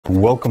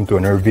welcome to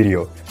another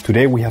video.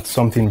 Today we have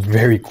something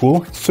very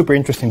cool, super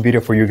interesting video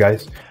for you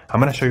guys.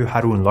 I'm gonna show you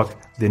how to unlock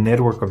the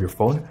network of your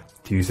phone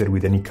to use it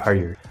with any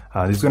carrier.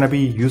 This is gonna be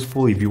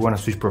useful if you wanna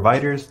switch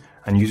providers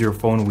and use your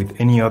phone with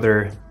any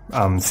other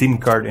SIM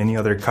card, any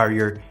other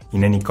carrier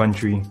in any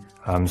country.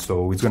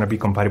 So it's gonna be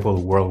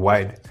compatible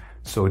worldwide.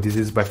 So this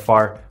is by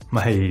far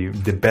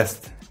the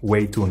best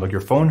way to unlock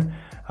your phone.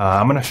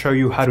 I'm gonna show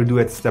you how to do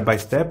it step by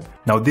step.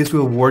 Now this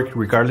will work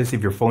regardless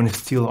if your phone is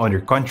still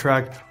under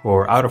contract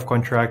or out of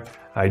contract.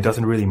 It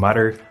doesn't really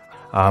matter.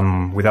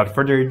 Without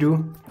further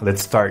ado,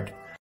 let's start.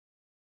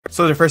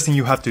 So the first thing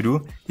you have to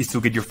do is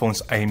to get your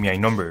phone's IMEI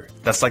number.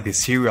 That's like the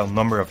serial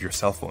number of your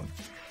cell phone.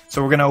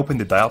 So we're gonna open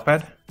the dial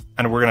pad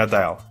and we're gonna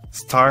dial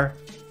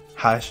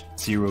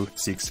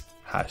 *#06#.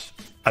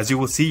 As you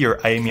will see, your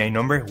IMEI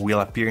number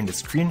will appear in the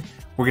screen.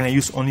 We're gonna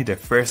use only the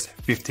first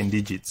 15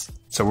 digits.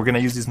 So we're gonna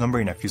use this number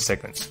in a few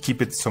seconds.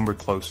 Keep it somewhere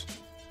close.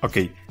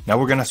 Okay, now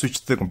we're gonna switch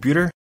to the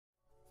computer.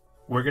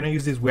 We're gonna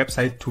use this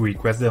website to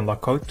request the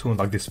unlock code to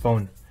unlock this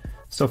phone.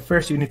 So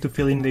first you need to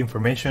fill in the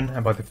information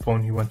about the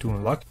phone you want to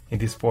unlock in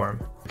this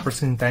form.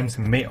 Processing times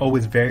may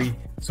always vary,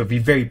 so be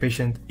very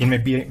patient. It may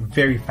be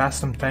very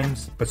fast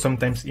sometimes, but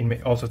sometimes it may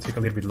also take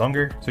a little bit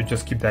longer, so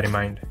just keep that in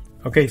mind.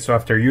 Okay, so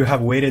after you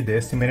have waited the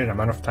estimated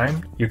amount of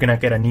time, you're gonna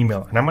get an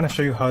email, and I'm gonna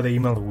show you how the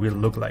email will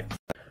look like.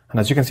 And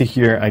as you can see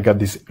here, I got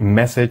this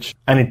message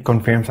and it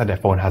confirms that the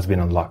phone has been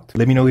unlocked.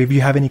 Let me know if you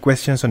have any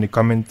questions on the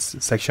comments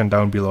section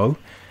down below.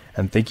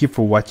 And thank you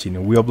for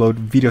watching. We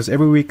upload videos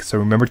every week, so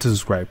remember to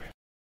subscribe.